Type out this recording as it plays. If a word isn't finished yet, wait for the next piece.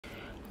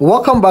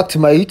Welcome back to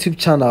my YouTube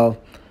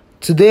channel.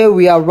 Today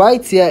we are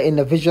right here in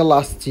a visual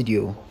art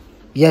studio.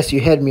 Yes, you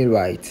heard me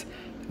right.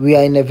 We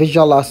are in a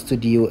visual art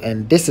studio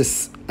and this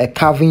is a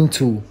carving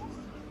tool.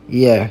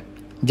 Yeah,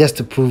 just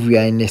to prove we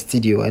are in a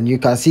studio, and you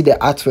can see the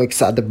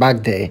artworks at the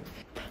back there.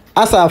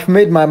 As I've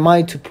made my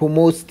mind to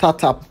promote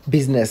startup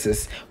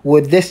businesses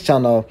with this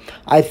channel,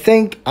 I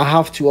think I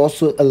have to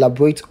also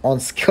elaborate on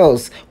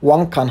skills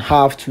one can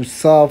have to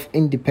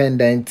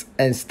self-independent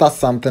and start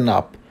something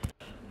up.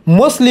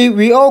 Mostly,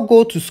 we all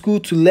go to school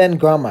to learn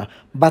grammar,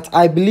 but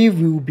I believe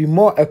we will be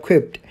more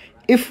equipped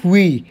if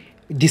we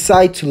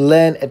decide to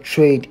learn a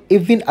trade,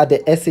 even at the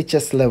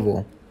SHS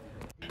level.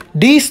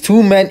 These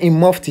two men in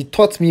Mufti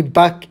taught me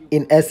back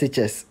in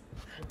SHS.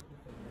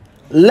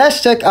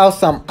 Let's check out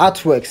some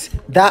artworks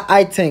that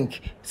I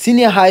think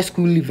senior high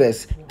school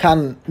leavers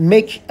can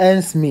make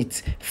ends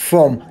meet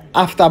from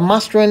after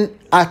mastering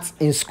art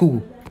in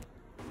school.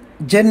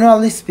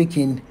 Generally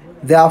speaking,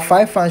 there are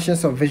 5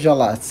 functions of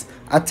visual arts: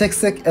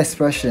 artistic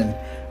expression,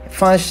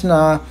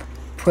 functional,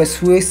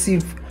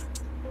 persuasive,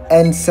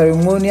 and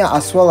ceremonial,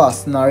 as well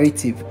as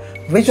narrative.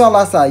 Visual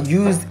arts are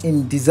used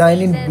in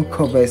designing book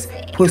covers,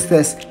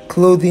 posters,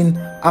 clothing,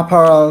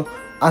 apparel,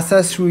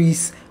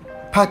 accessories,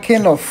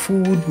 packing of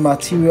food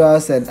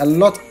materials, and a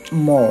lot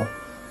more.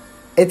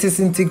 It is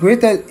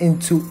integrated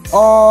into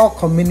all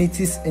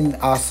communities in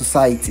our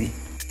society.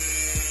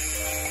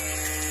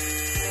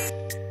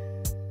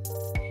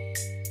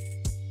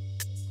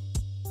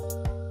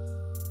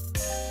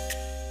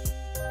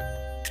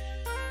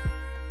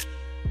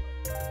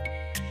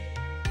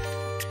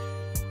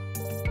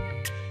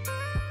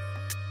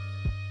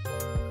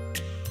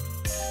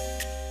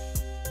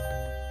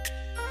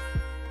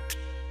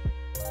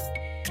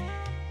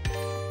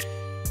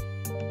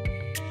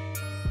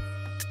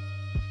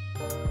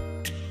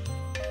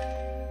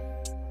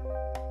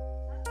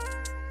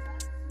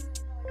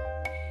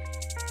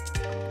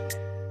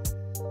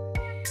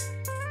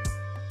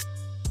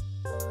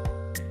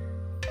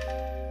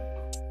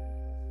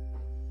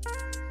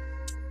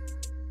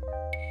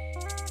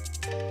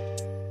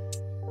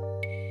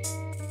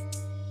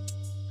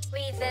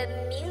 With the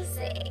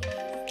music.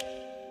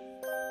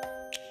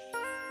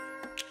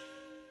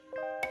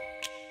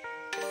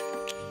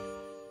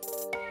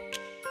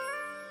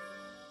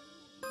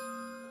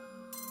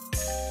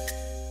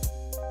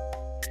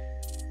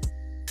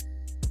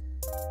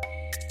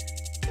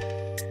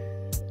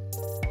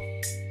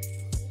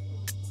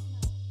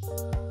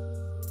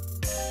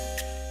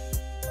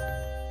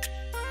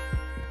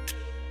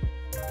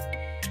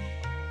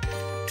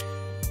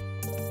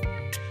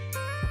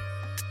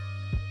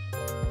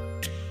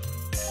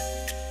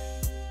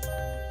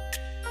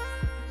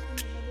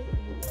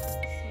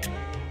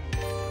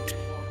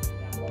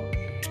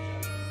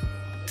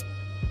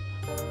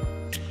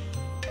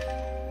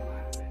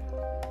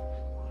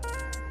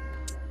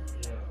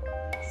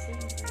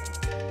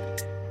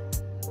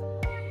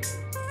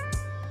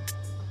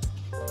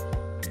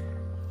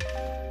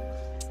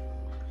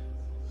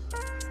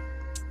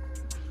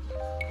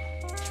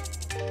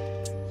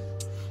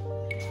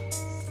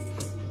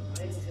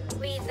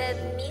 With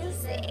the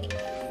music.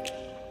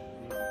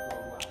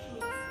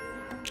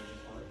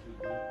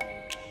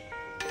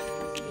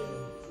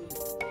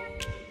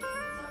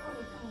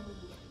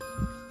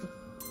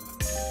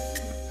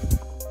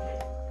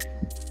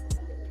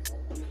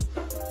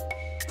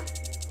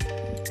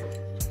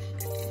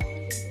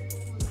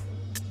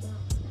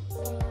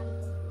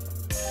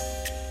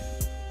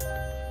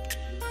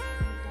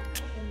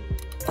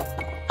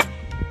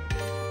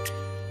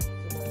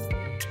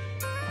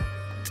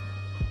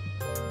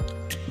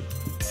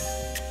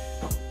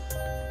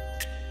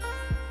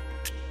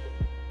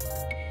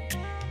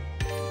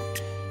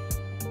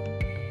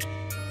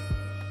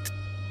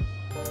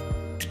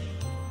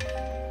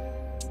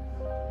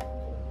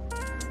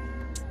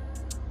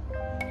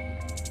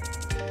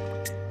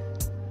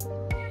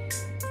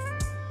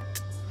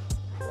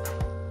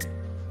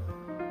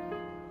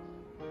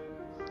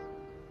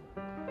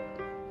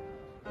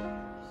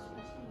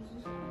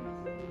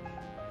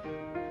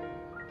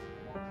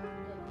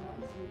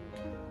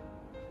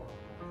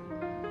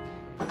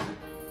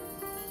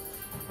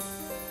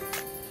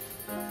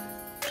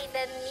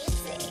 The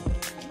music.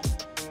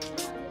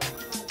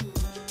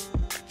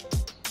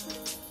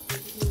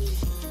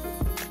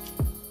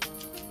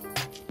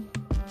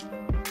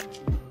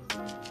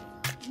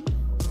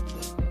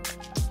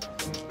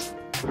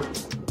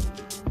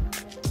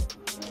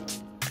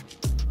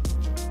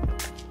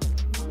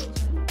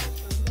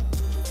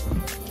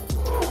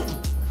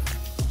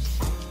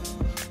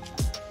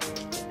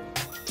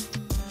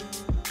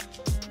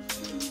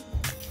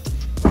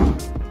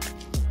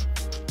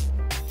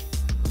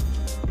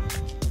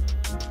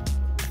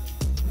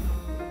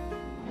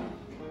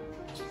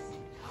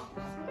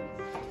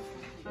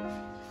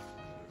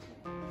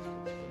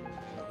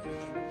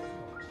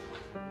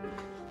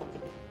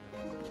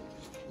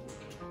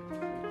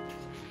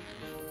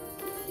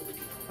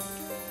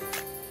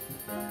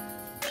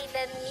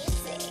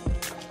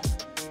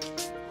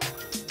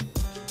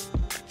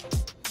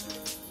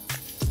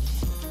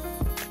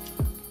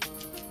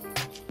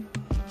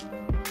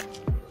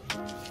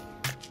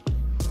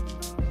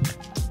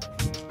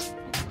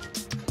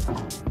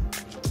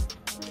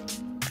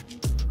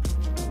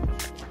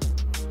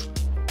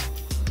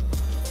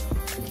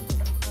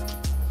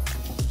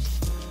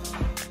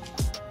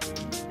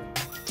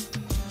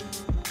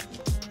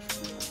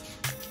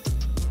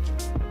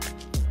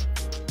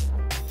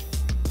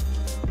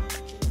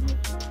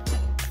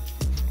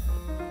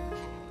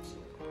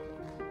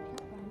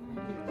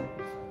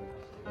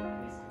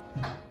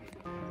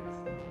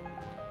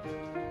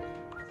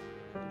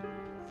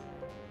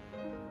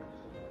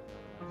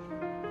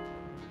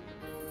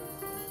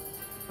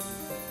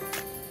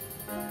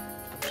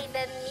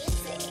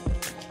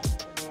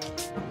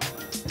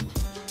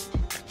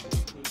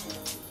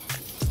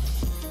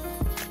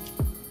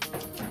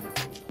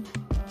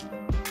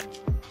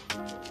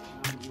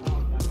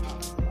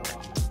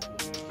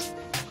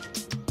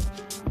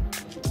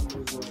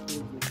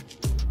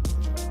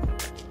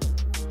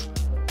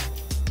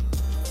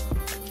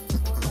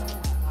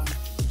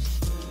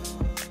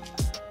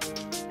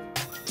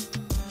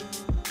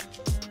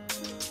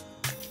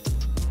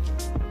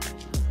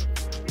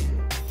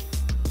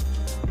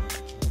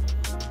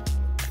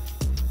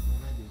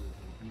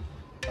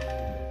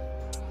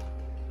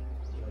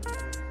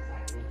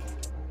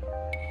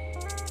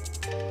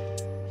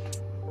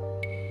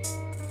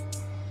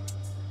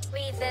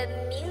 the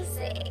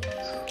music.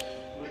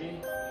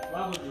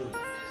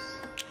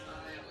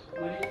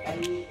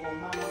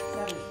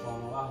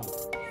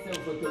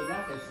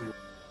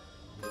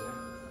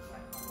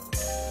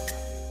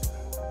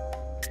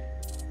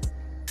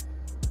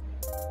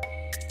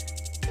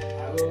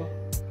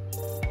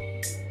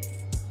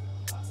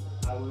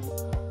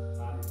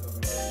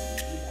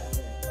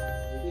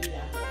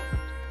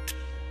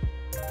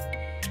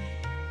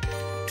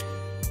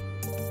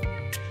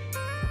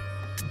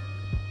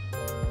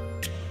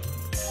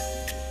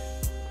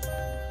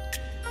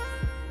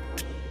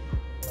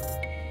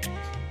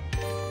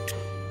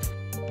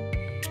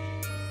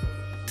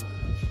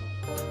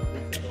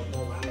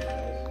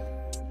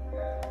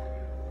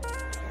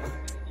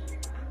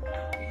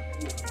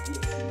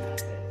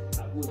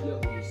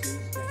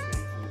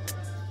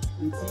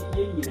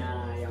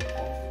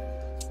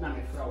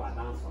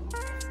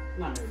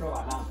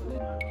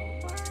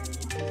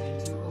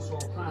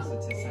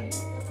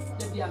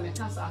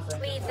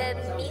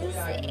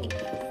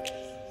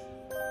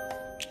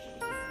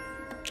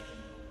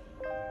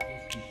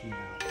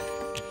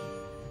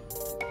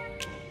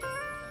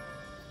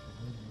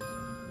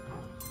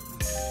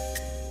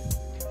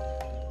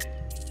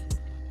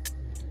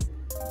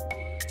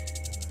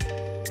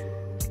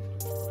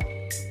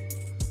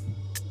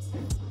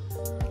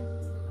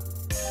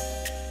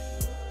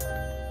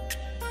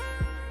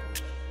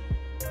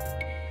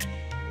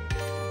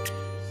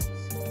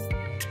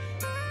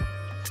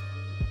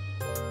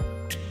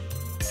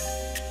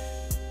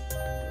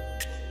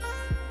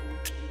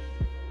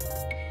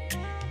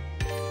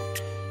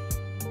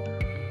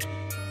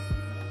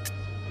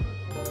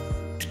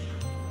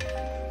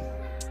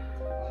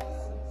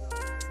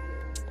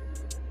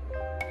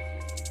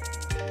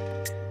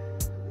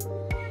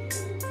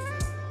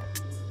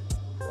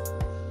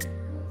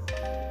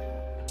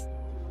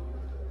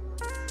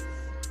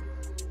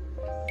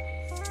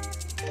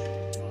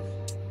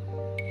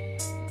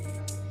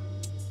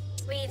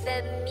 With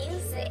the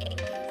music.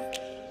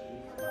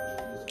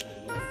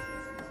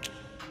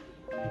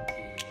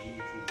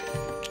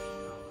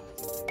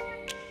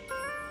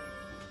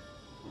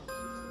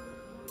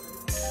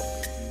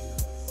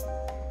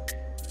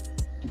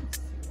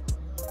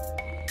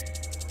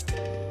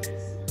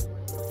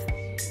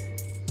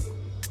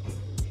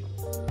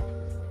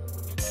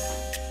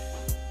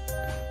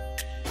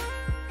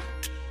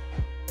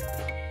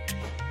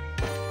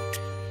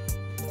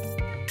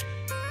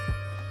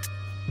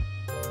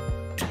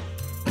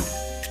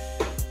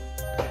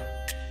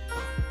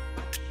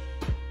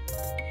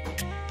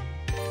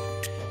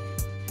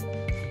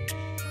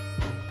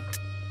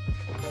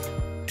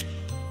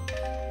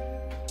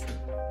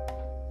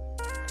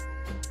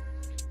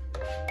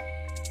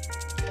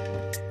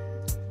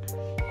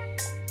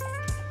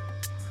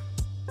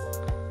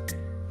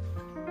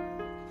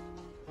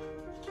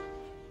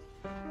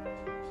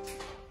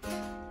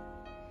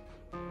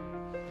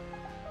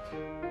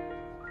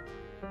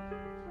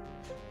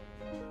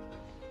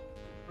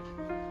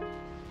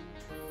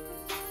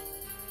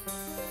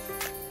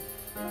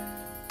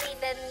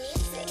 With the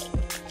music.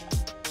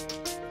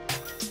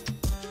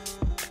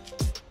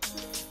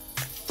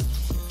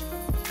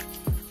 The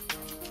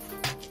music.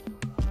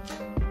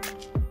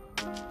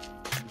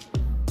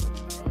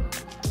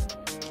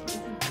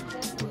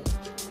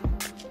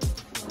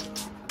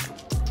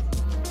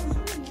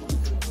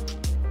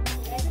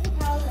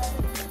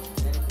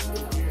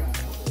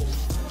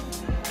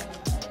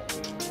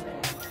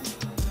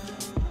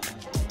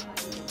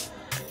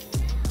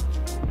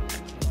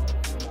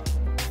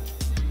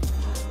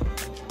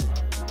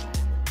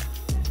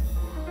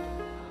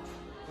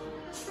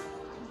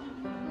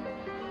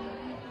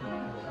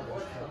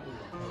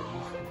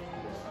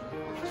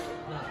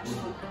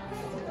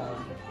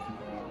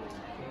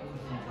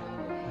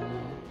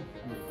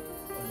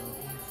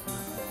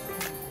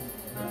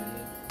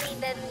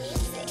 The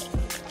music.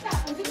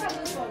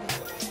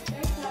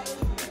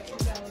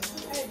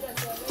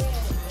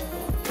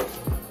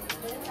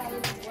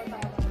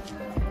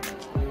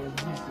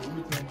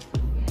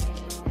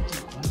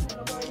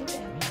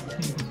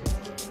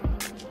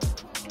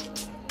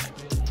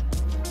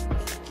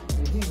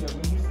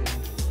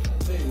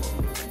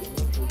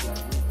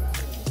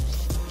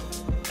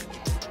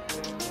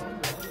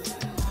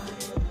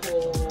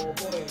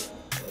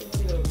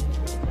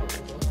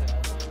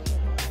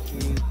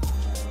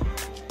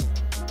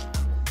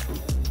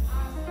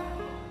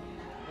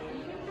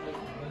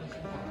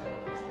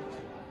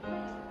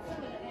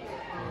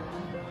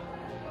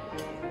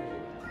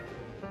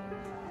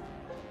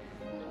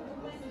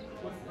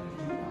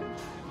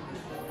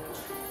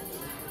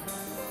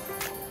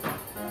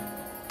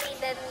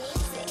 The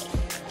music.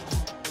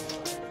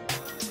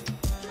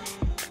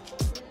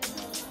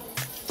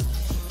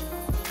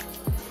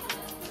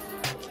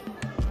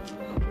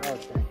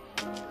 Okay.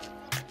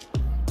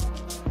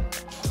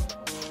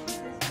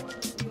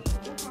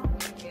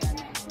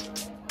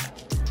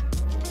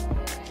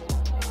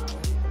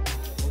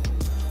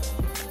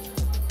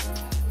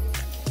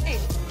 Hey,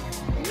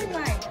 you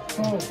like?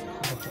 Oh.